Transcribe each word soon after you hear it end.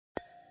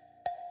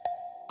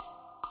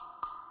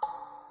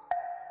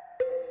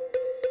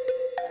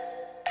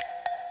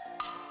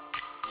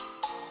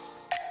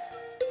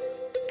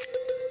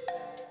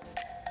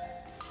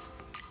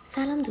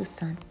سلام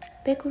دوستان،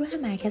 به گروه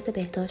مرکز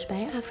بهداشت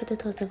برای افراد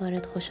تازه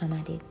وارد خوش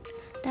آمدید.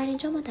 در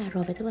اینجا ما در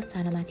رابطه با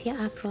سلامتی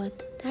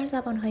افراد در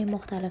زبانهای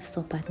مختلف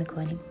صحبت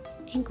میکنیم.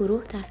 این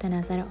گروه تحت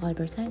نظر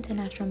آلبرتا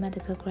اینترنشنال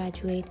مدیکال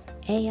گریجویت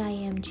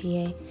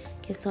AIMGA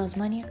که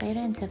سازمانی غیر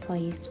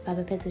انتفاعی است و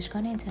به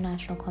پزشکان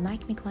اینترنشنال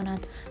کمک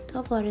میکند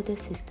تا وارد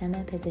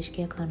سیستم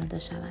پزشکی کانادا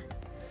شوند.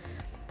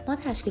 ما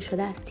تشکیل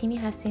شده از تیمی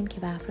هستیم که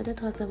به افراد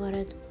تازه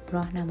وارد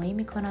راهنمایی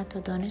میکند تا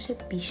دانش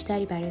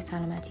بیشتری برای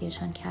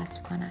سلامتیشان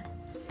کسب کنند.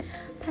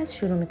 پس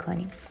شروع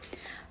میکنیم.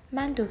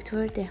 من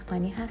دکتر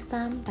دهقانی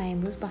هستم و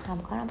امروز با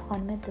همکارم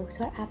خانم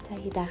دکتر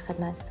ابتهی در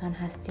خدمتتان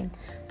هستیم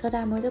تا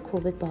در مورد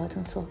کووید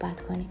باهاتون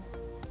صحبت کنیم.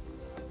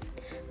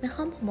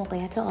 میخوام با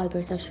موقعیت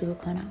آلبرتا شروع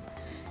کنم.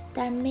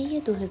 در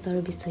می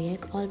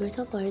 2021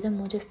 آلبرتا وارد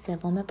موج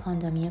سوم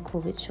پاندمی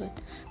کووید شد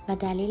و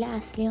دلیل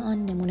اصلی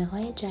آن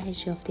نمونه‌های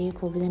جهش یافته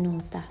کووید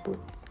 19 بود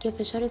که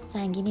فشار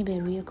سنگینی به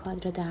روی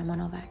کادر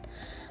درمان آورد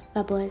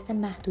و باعث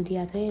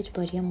محدودیت‌های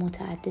اجباری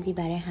متعددی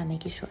برای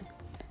همگی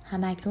شد.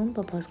 همکنون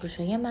با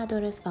بازگشایی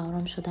مدارس و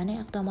آرام شدن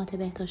اقدامات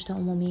بهداشت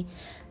عمومی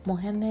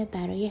مهمه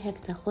برای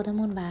حفظ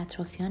خودمون و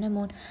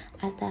اطرافیانمون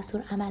از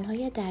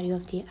دستورالعمل‌های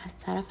دریافتی از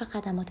طرف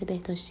خدمات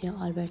بهداشتی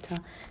آلبرتا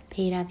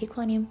پیروی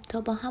کنیم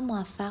تا با هم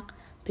موفق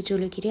به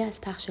جلوگیری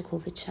از پخش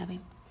کووید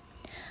شویم.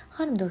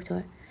 خانم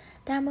دکتر،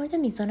 در مورد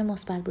میزان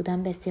مثبت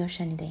بودن بسیار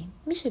شنیده‌ایم.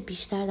 میشه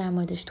بیشتر در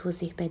موردش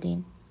توضیح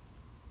بدین؟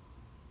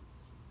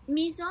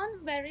 میزان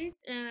و ریت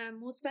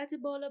مثبت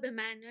بالا به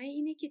معنای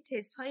اینه که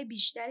تست‌های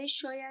بیشتری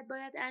شاید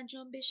باید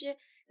انجام بشه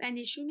و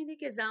نشون میده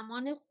که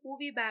زمان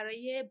خوبی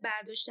برای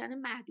برداشتن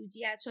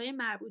محدودیت‌های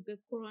مربوط به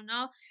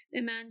کرونا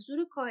به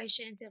منظور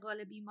کاهش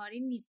انتقال بیماری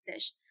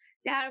نیستش.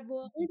 در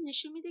واقع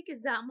نشون میده که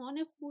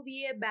زمان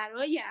خوبیه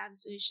برای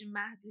افزایش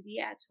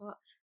محدودیت‌ها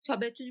تا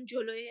بتونیم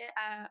جلوی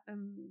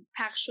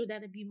پخش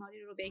شدن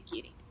بیماری رو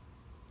بگیریم.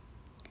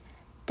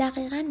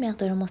 دقیقاً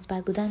مقدار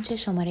مثبت بودن چه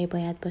شماره‌ای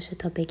باید باشه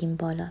تا بگیم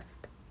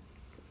بالاست؟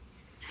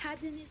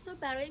 حد نصاب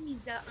برای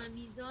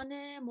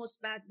میزان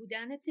مثبت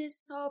بودن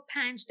تست ها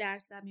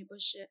 5% می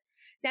باشه.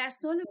 در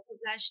سال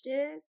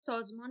گذشته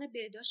سازمان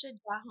بهداشت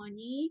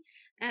جهانی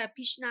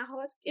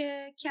پیشنهاد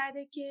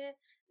کرده که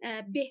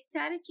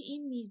بهتره که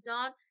این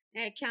میزان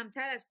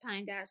کمتر از 5%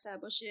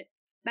 باشه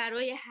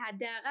برای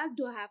حداقل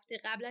 2 هفته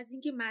قبل از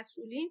اینکه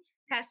مسئولین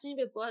تصمیم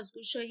به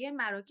بازگشایی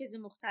مراکز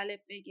مختلف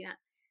بگیرن.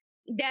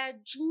 در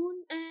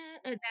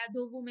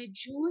دوم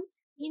جون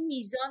این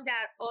میزان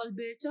در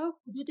آلبرتا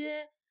حدود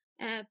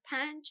 5.95%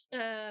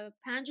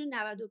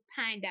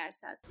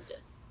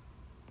 بوده.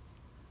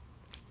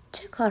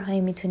 چه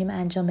کارهایی میتونیم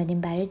انجام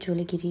بدیم برای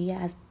جلوگیری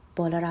از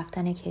بالا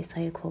رفتن کیس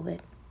های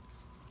کووید؟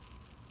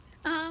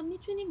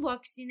 میتونیم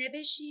واکسینه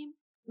بشیم،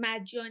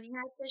 مجانی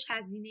هستش،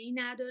 هزینه‌ای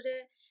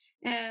نداره.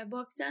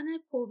 واکسن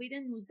کووید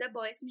 19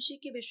 باعث میشه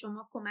که به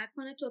شما کمک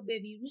کنه تا به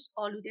ویروس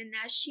آلوده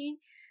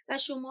نشین و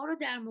شما رو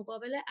در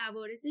مقابل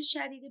عوارض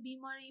شدید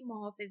بیماری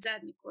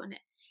محافظت میکنه.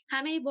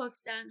 همه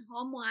واکسن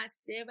ها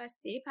مؤثر و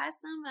سیف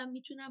هستن و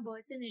میتونن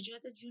باعث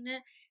نجات جون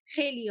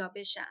خیلیا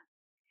بشن.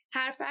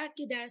 هر فرد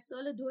که در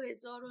سال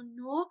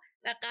 2009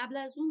 و قبل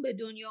از اون به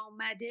دنیا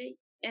اومده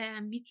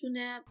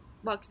میتونه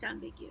واکسن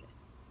بگیره.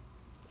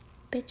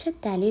 به چه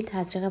دلیل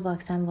تزریق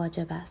واکسن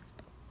واجب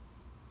است؟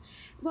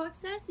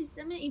 واکسن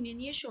سیستم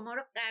ایمنی شما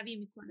رو قوی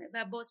میکنه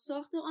و با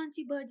ساخت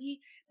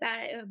آنتیبادی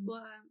بر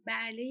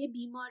علیه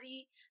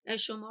بیماری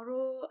شما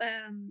رو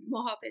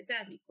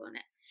محافظت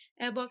میکنه.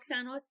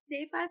 واکسن ها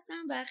سیف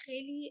هستن و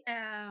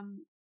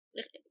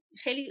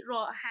خیلی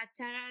راحت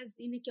تر از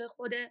اینه که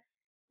خود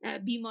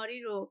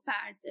بیماری رو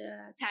فرد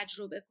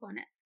تجربه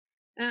کنه.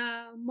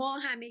 ما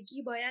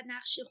همگی باید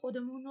نقش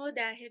خودمون رو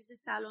در حفظ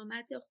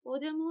سلامت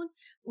خودمون،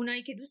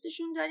 اونایی که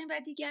دوستشون داریم و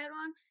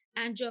دیگران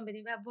انجام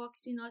بدیم و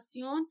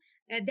واکسیناسیون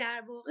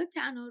در واقع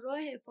تنها راه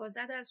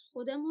حفاظت از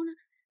خودمون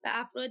و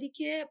افرادی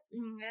که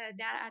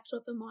در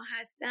اطراف ما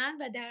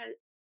هستن و در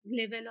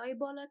لول‌های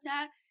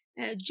بالاتر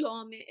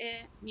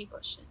جامعه می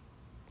باشه.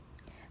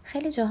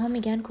 خیلی جاها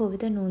میگن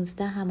کووید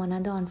 19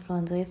 همانند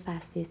آنفلوانزای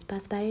فصلی است،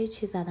 پس برای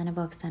چی زدن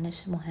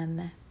واکسنش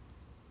مهمه؟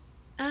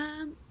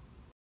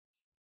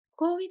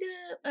 کووید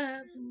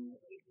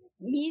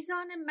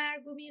میزان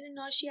مرگ و میر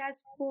ناشی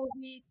از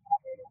کووید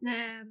 2.5%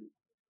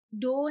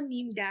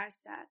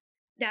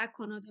 در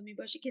کانادا می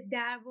باشه که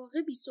در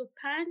واقع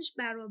 25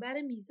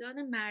 برابر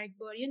میزان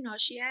مرگباری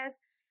ناشی از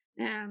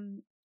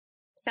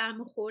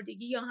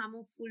سرماخوردگی یا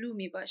همون فلو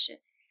می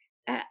باشه.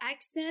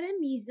 اکثر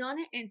میزان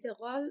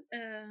انتقال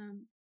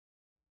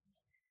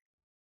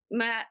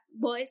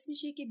باعث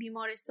میشه که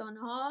بیمارستان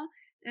ها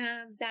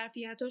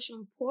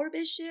ظرفیتاشون پر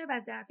بشه و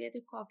ظرفیت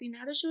کافی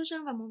نداشته باشن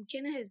و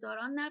ممکنه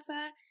هزاران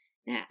نفر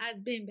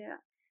از بین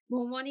برن. به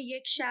عنوان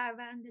یک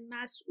شهروند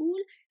مسئول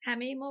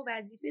همه ما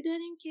وظیفه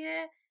داریم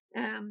که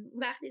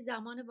وقتی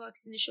زمان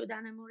واکسینه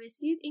شدنمون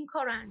رسید این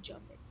کار رو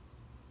انجام بدیم.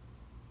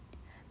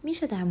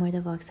 میشه در مورد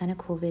واکسن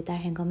کووید در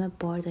هنگام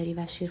بارداری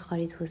و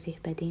شیرخواری توضیح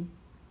بدین؟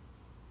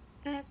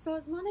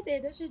 سازمان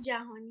بهداشت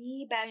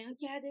جهانی بیان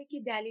کرده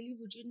که دلیلی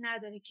وجود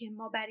نداره که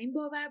ما بر این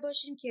باور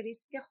باشیم که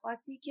ریسک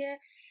خاصی که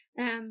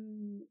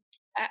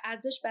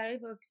ازش برای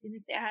واکسینه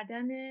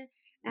کردن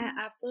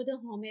افراد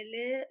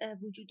حامله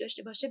وجود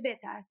داشته باشه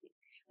بترسیم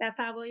و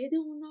فواید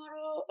اونا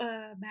رو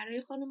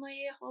برای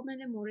خانم‌های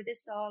حامل مورد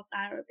سوال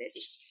قرار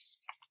بدیم.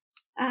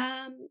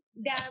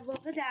 در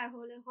واقع در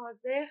حال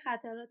حاضر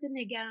خطرات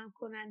نگران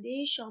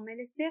کننده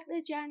شامل سقط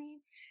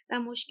جنین و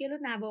مشکل و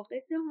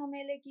نواقص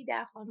حاملگی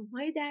در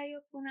خانم‌های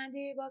دریافت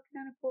کننده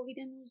واکسن کووید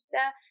 19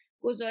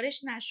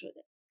 گزارش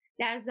نشده.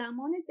 در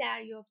زمان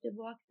دریافت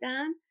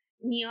واکسن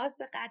نیاز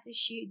به قطع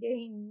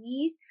شیردهی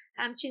نیست،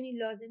 همچنین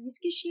لازم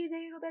نیست که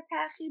شیردهی رو به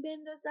تأخیر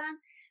بندازن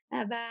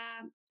و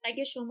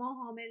اگه شما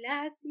حامله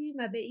هستید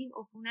و به این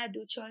عفونت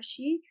دچار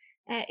شید،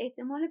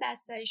 احتمال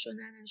بستری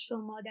شدن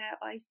شما در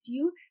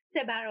ICU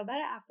 3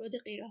 برابر افراد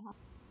غیر حامل.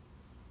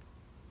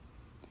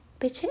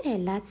 به چه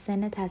علت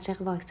سن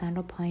تزریق واکسن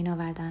رو پایین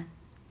آوردن؟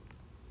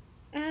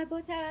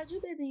 با توجه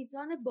به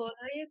میزان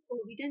بالای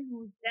کووید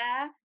 19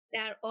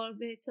 در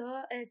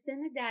آلبرتا، سن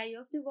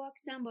دریافت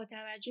واکسن با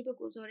توجه به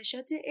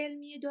گزارشات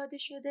علمی داده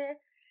شده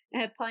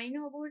پایین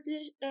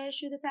آورده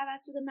شده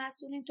توسط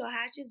مسئولین تا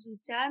هرچه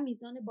زودتر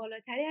میزان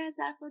بالاتری از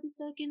افراد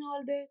ساکن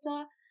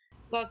آلبرتا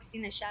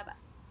واکسینه شود.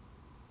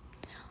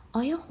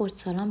 آیا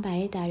خردسالان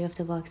برای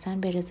دریافت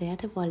واکسن به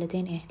رضایت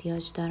والدین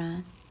احتیاج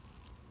دارند؟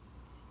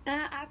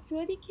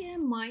 افرادی که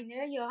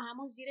ماینر یا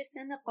همون زیر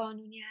سن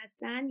قانونی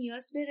هستن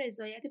نیاز به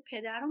رضایت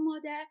پدر و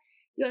مادر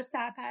یا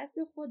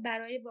سرپرست خود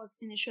برای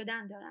واکسینه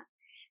شدن دارند.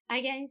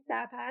 اگر این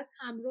سرپرست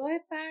همراه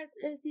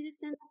فرد زیر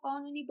سن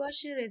قانونی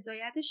باشه،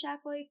 رضایت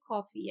شفاهی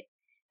کافیه.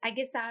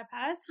 اگه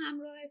سرپرست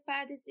همراه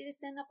فرد زیر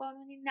سن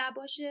قانونی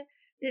نباشه،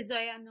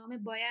 رضایت نامه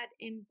باید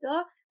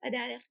امضا و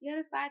در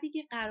اختیار فردی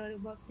که قرار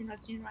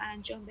واکسیناسیون رو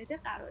انجام بده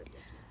قرار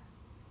بگیره.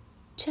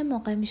 چه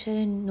موقع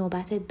میشه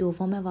نوبت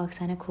دوم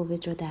واکسن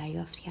کووید رو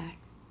دریافت کرد؟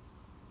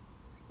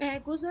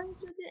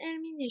 گزارشات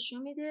علمی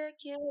نشون میده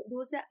که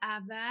دوز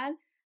اول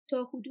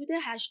تا حدود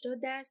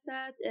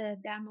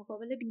 80% در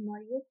مقابل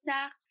بیماری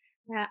سخت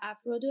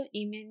افراد رو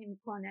ایمنی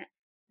میکنه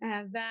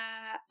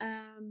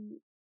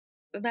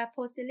و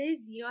فاصله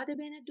زیاد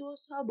بین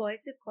دوزها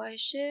باعث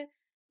کاهش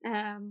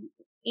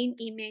این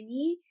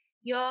ایمنی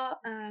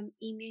یا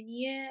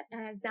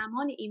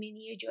زمان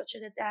ایمنی ایجاد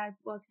شده در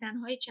واکسن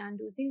های چند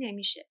دوزی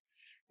نمیشه.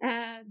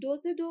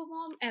 دوز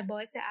دوم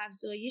باعث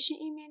افزایش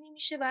ایمنی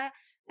میشه و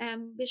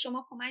به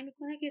شما کمک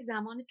میکنه که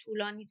زمان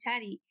طولانی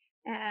تری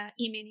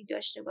ایمنی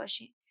داشته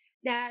باشین.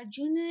 در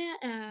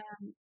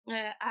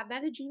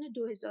اول جون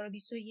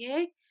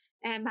 2021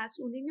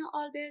 مسئولین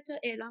آلبرتا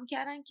اعلام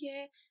کردن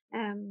که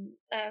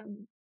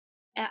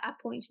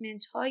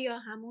اپوینتمنت ها یا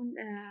همون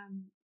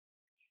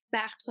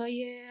وقت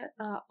های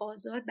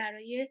آزاد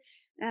برای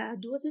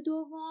دوز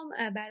دوم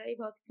برای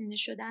واکسینه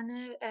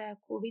شدن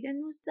کووید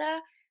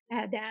 19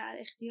 در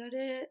اختیار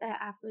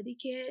افرادی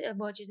که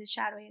واجد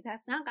شرایط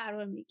هستن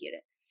قرار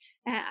میگیره.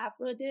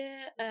 افراد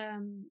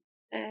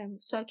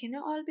ساکن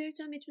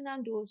آلبرتا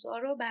میتونن دوزها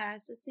رو بر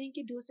اساس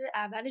اینکه دوز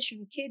اولشون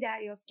رو کی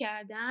دریافت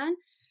کردن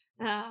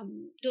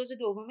دوز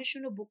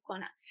دومشون رو بوک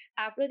کنن.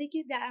 افرادی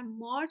که در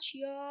مارچ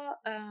یا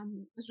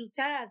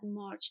زودتر از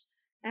مارچ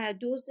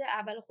دوز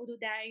اول خود رو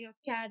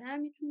دریافت کردن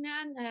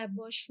میتونن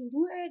با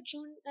شروع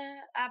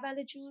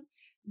اول جون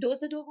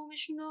دوز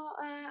دومشون رو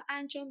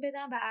انجام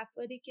بدن و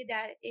افرادی که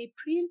در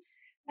اپریل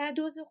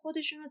دوز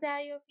خودشون رو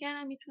دریافت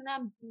کردن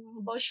میتونن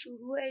با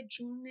شروع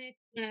جون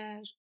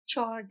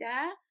 14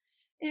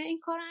 این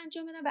کار رو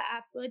انجام بدن و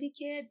افرادی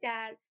که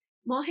در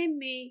ماه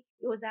می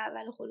دوز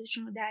اول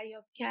خودشون رو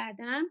دریافت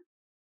کردن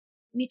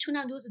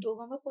میتونن دوز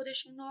دوم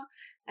خودشون رو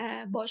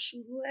با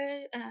شروع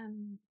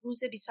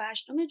روز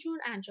 28 جون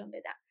انجام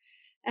بدن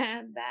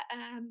و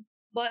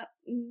با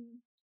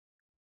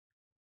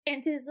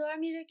انتظار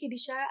میره که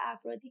بیشتر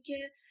افرادی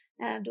که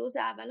دوز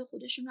اول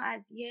خودشون رو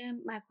از یه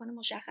مکان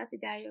مشخصی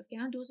دریافت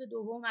کردن دوز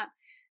دوم هم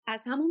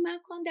از همون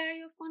مکان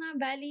دریافت کنن،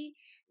 ولی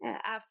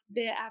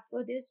به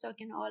افراد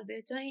ساکن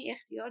آلبرتا این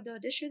اختیار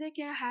داده شده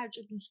که هر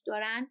جا دوست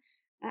دارن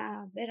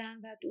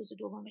برن و دوز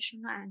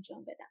دومشون رو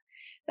انجام بدن.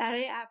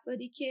 برای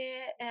افرادی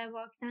که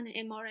واکسن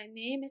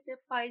mRNA مثل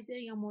فایزر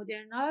یا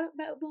مدرنا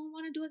به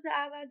عنوان دوز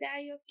اول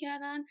دریافت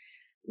کردن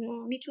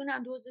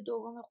میتونن دوز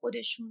دوم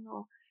خودشون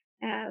رو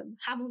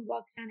همون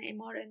واکسن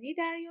mRNA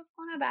دریافت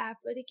کنن و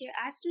افرادی که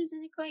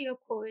استرازنیکا یا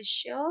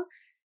کوویشیلد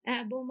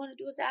به عنوان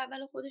دوز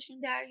اول خودشون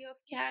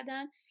دریافت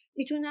کردن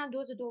میتونن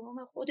دوز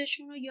دوم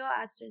خودشون رو یا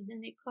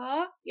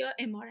استرازنیکا یا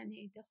mRNA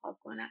انتخاب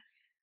کنن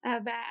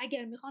و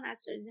اگر میخوان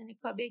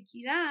استرازنیکا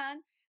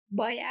بگیرن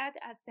باید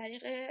از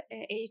طریق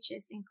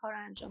AHS این کار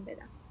رو انجام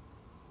بدن.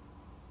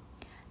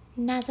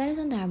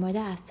 نظرتون در مورد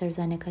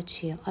استرازنیکا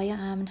چیه؟ آیا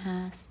امن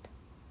هست؟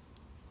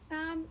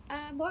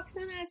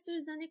 واکسن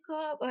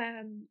استرازنیکا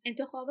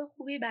انتخاب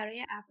خوبی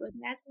برای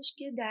افرادی هستش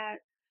که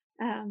در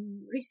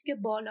ریسک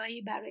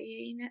بالایی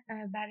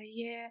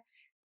برای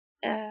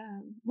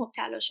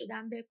مبتلا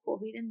شدن به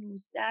کووید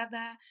 19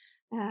 و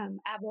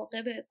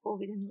عواقب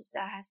کووید 19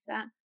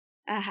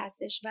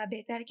 هستش و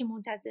بهتره که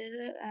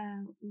منتظر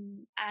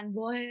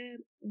انواع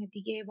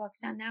دیگه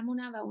واکسن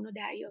نمونن و اونو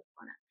دریافت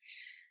کنن.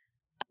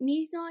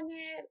 میزان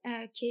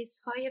کیس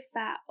های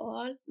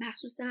فعال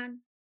مخصوصاً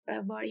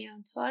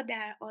واریانت ها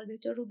در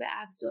آلبرتا رو به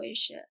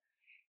افزایشه.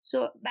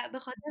 به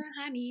خاطر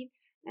همین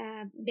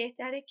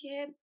بهتره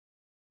که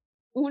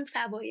اون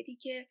فوایدی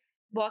که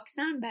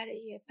واکسن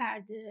برای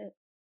فرد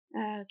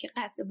که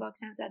قصد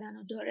واکسن زدن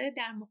رو داره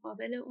در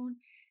مقابل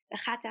اون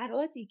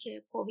خطراتی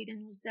که کووید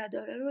 19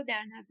 داره رو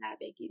در نظر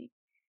بگیریم.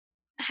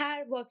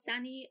 هر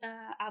واکسنی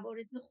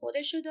عوارض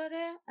خودشو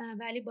داره،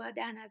 ولی باید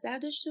در نظر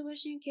داشته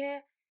باشیم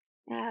که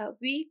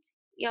وید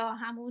یا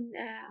همون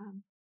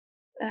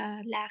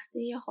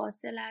لخته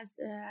حاصل از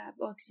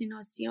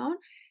واکسیناسیون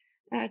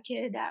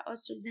که در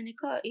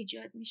آسترازنکا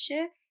ایجاد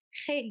میشه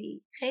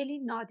خیلی خیلی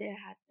نادر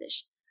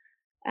هستش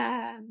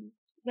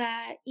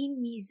و این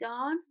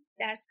میزان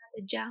در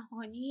سطح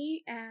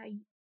جهانی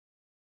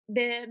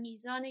به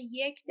میزان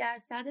 1 در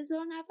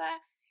 100,000 نفر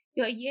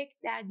یا 1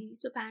 در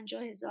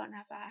 250,000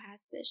 نفر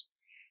هستش.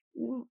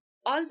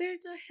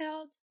 آلبرتا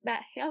هلت و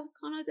هلت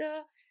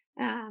کانادا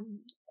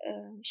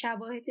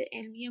شواهد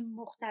علمی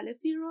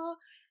مختلفی رو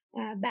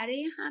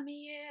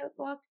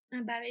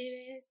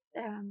برای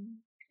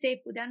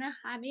سیف بودن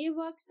همه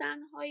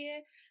واکسن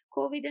های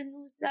کووید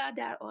 19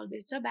 در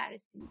آلبرتا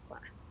بررسی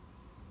میکنن.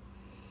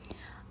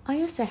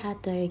 آیا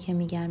صحت داره که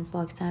میگن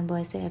واکسن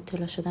باعث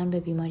ابتلا شدن به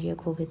بیماری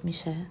کووید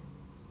میشه؟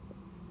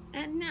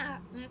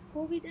 نه،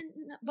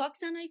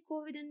 واکسن های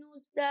کووید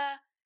 19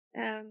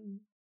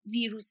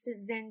 ویروس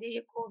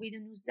زنده کووید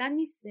 19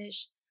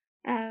 نیستش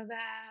و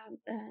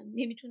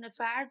نمیتونه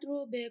فرد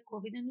رو به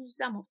کووید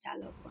 19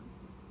 مبتلا کنه.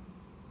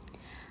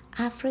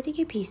 افرادی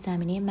که پیش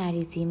زمینه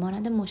مریضی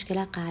مانند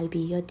مشکل قلبی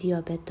یا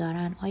دیابت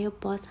دارن آیا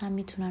باز هم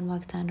میتونن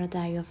واکسن را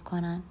دریافت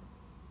کنن؟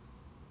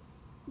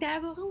 در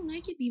واقع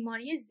اونایی که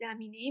بیماری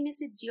زمینه‌ای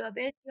مثل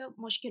دیابت یا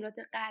مشکلات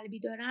قلبی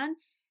دارن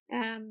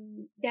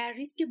در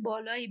ریسک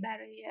بالایی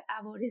برای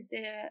عوارض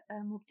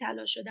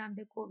مبتلا شدن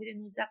به کووید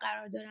 19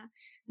 قرار دارن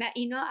و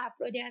اینا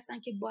افرادی هستن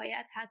که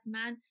باید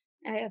حتما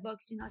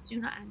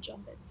واکسیناسیون رو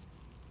انجام بدن.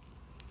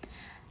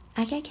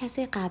 اگر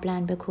کسی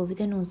قبلا به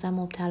کووید 19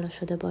 مبتلا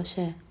شده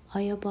باشه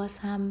آیا باز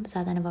هم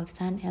زدن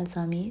واکسن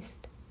الزامی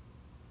است؟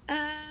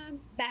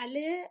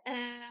 بله،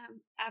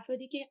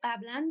 افرادی که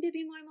قبلا به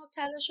بیماری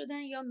مبتلا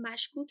شدن یا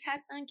مشکوک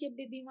هستن که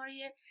به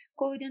بیماری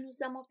کووید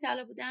 19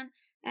 مبتلا بودن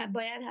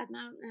باید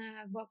حتما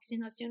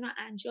واکسیناسیون رو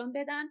انجام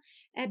بدن،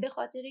 به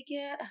خاطری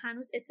که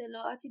هنوز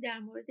اطلاعاتی در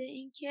مورد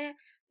این که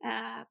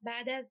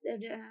بعد از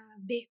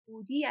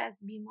بهبودی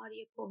از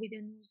بیماری کووید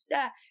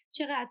 19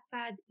 چقدر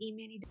فرد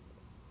ایمنی داره.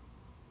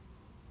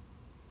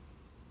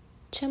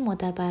 چه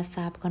مدت باید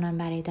صبر کنن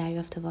برای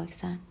دریافت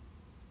واکسن؟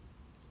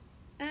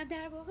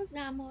 در واقع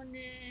زمان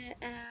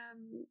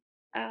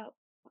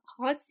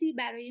خاصی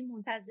برای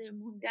منتظر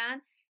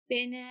موندن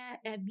بین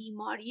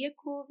بیماری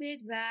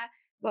کووید و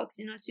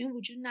واکسیناسیون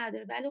وجود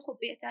نداره، ولی خب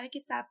بهتره که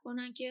صبر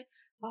کنن که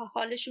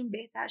حالشون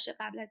بهتر شه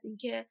قبل از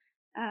اینکه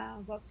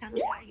واکسن رو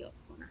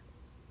دریافت کنن.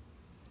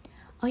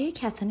 آیا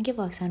کسانی که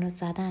واکسن را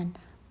زدن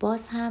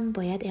باز هم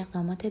باید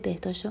اقدامات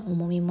بهداشت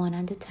عمومی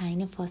مانند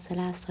تعیین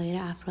فاصله از سایر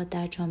افراد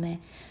در جامعه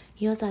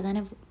یا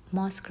زدن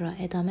ماسک را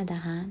ادامه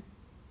دهند؟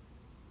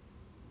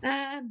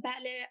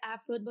 بله،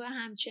 افراد باید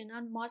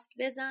همچنان ماسک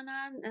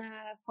بزنن،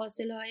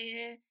 فاصله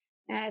های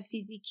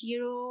فیزیکی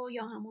رو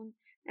یا همون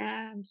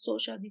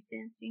سوشال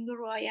دیستنسینگ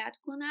رو رعایت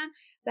کنن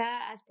و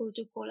از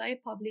پروتکل های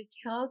پابلیک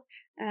هلت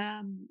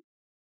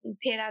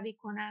پیروی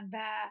کنن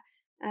و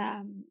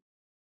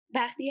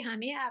وقتی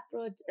همه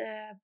افراد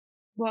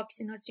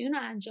واکسیناسیون رو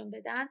انجام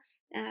بدن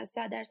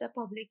 100%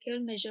 پابلیک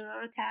هلت مژرها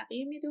رو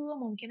تغییر میده و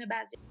ممکنه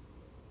بعضی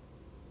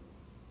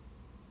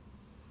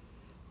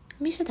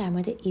میشه در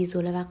مورد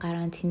ایزوله و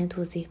قرنطینه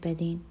توضیح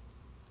بدین؟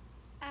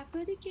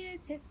 افرادی که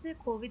تست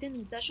کووید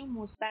 19 شون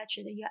مثبت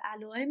شده یا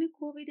علائم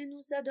کووید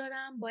 19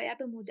 دارن باید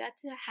به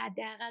مدت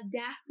حداقل 10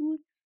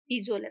 روز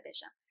ایزوله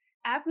بشن.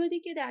 افرادی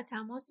که در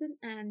تماس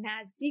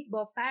نزدیک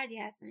با فردی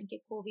هستن که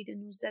کووید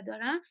 19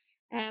 دارن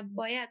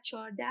باید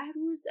 14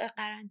 روز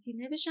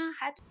قرنطینه بشن.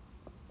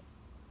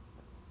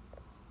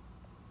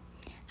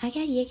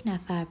 اگر یک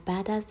نفر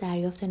بعد از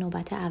دریافت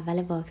نوبت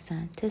اول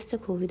واکسن تست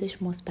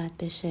کوویدش مثبت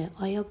بشه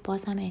آیا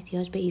باز هم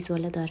احتیاج به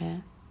ایزوله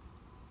داره؟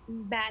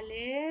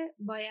 بله،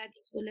 باید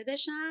ایزوله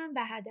بشن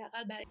و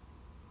حداقل برای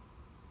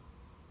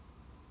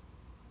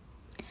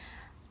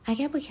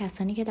اگر با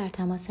کسانی که در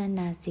تماس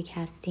نزدیک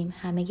هستیم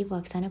همگی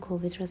واکسن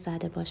کووید رو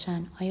زده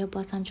باشن آیا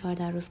باز هم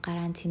 14 روز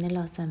قرنطینه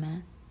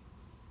لازمه؟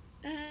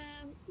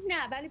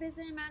 نه، ولی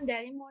بذارید من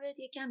در این مورد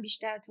یکم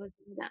بیشتر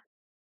توضیح بدم.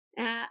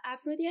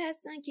 افرادی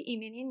هستن که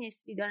ایمنی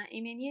نسبی دارن.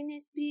 ایمنی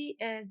نسبی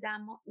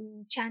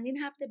چندین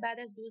هفته بعد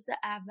از دوز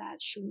اول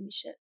شروع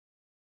میشه.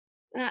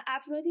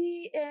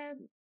 افرادی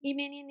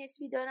ایمنی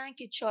نسبی دارن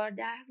که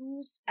 14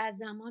 روز از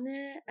زمان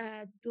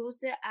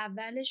دوز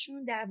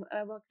اولشون در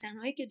واکسن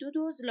هایی که 2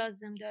 دوز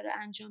لازم داره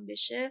انجام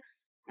بشه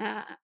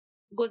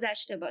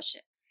گذشته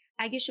باشه.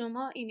 اگه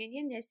شما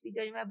ایمنی نسبی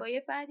دارین و با یه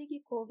فردی که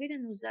کووید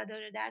 19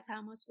 داره در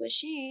تماس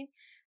باشین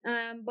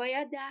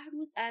باید 10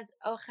 روز از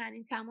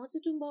آخرین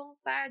تماستون با اون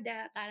فرد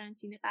در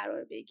قرنطینه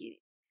قرار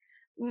بگیرید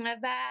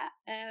و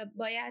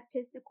باید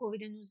تست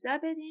کووید 19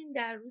 بدین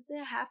در روز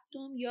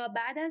هفتم یا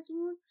بعد از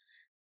اون،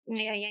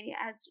 یعنی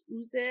از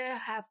روز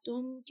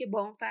هفتم که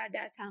با اون فرد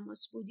در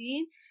تماس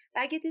بودین و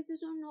اگه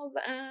تستتون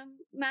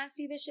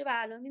منفی بشه و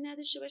علائمی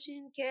نداشته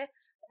باشین که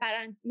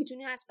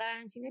میتونین از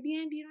قرنطینه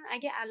بیاین بیرون.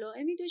 اگه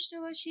علائمی داشته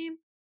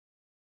باشیم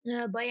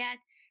باید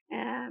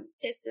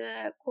تست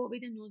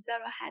کووید 19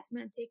 رو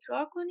حتما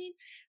تکرار کنین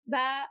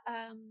و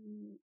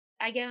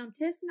اگر هم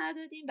تست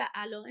ندادین و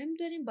علائم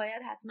دارین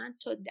باید حتما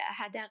تا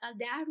حداقل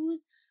 10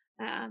 روز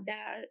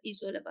در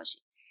ایزوله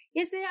باشین.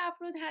 یه سری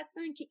افراد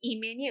هستن که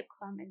ایمنی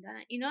کامل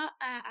دارن. اینا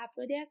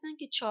افرادی هستن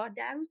که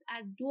 14 روز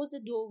از دوز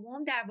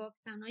دوم در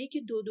واکسنایی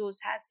که 2 دوز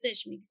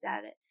هستش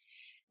میگذره.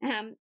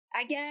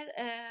 اگر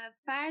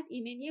فرد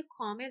ایمنی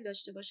کامل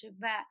داشته باشه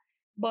و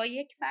با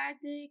یک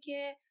فردی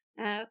که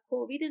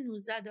کووید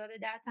 19 داره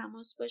در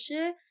تماس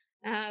باشه،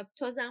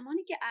 تا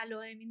زمانی که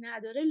علائمی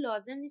نداره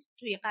لازم نیست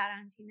توی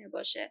قرنطینه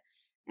باشه،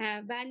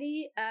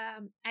 ولی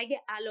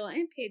اگه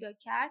علائم پیدا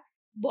کرد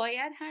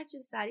باید هرچه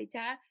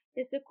سریعتر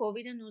تست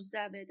کووید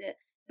 19 بده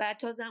و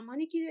تا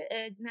زمانی که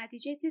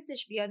نتیجه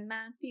تستش بیاد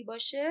منفی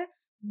باشه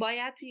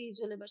باید توی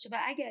ایزوله باشه و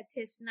اگر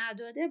تست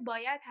نداده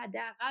باید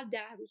حداقل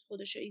 10 روز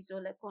خودش رو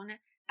ایزوله کنه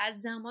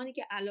از زمانی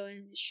که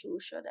علائمش شروع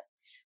شده.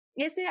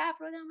 یه سری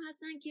افراد هم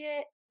هستن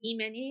که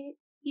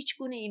هیچ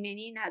گونه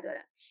ایمنی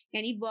ندارن،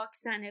 یعنی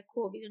واکسن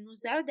کووید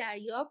 19 رو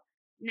دریافت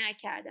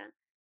نکردن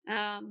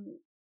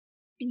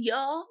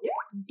یا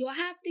 2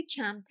 هفته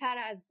کمتر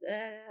از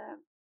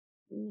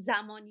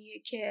زمانی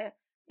که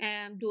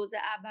دوز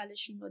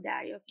اولشون رو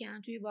دریافت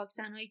کردن توی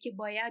واکسن هایی که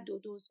باید 2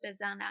 دوز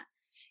بزنن.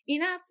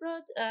 این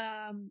افراد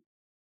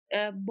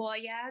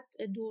باید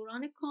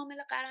دوران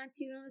کامل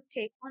قرنطینه رو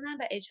طی کنن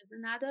و اجازه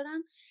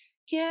ندارن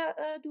که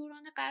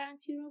دوران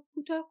قرنطینه رو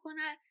کوتاه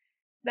کنن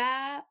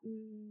و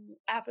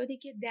افرادی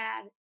که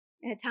در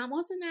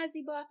تماس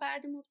نزدیک با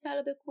فرد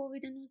مبتلا به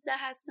کووید 19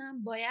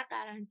 هستن باید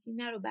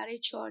قرنطینه رو برای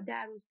 14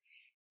 روز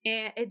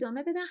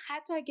ادامه بدن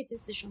حتی اگه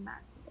تستشون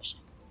منفی باشه.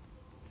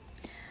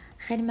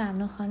 خیلی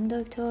ممنون خانم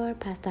دکتر.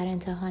 پس در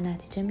انتها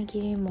نتیجه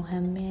میگیریم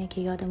مهمه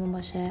که یادمون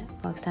باشه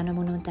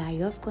واکسنمون رو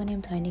دریافت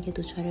کنیم تا اینکه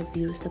دچار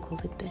ویروس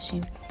کووید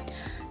بشیم.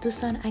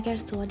 دوستان اگر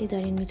سوالی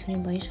دارین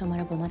میتونین با این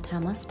شماره با ما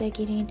تماس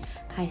بگیرین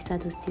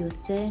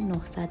 833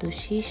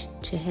 906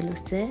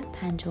 43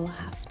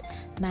 57.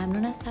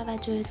 ممنون از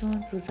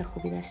توجهتون. روز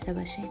خوبی داشته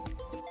باشین.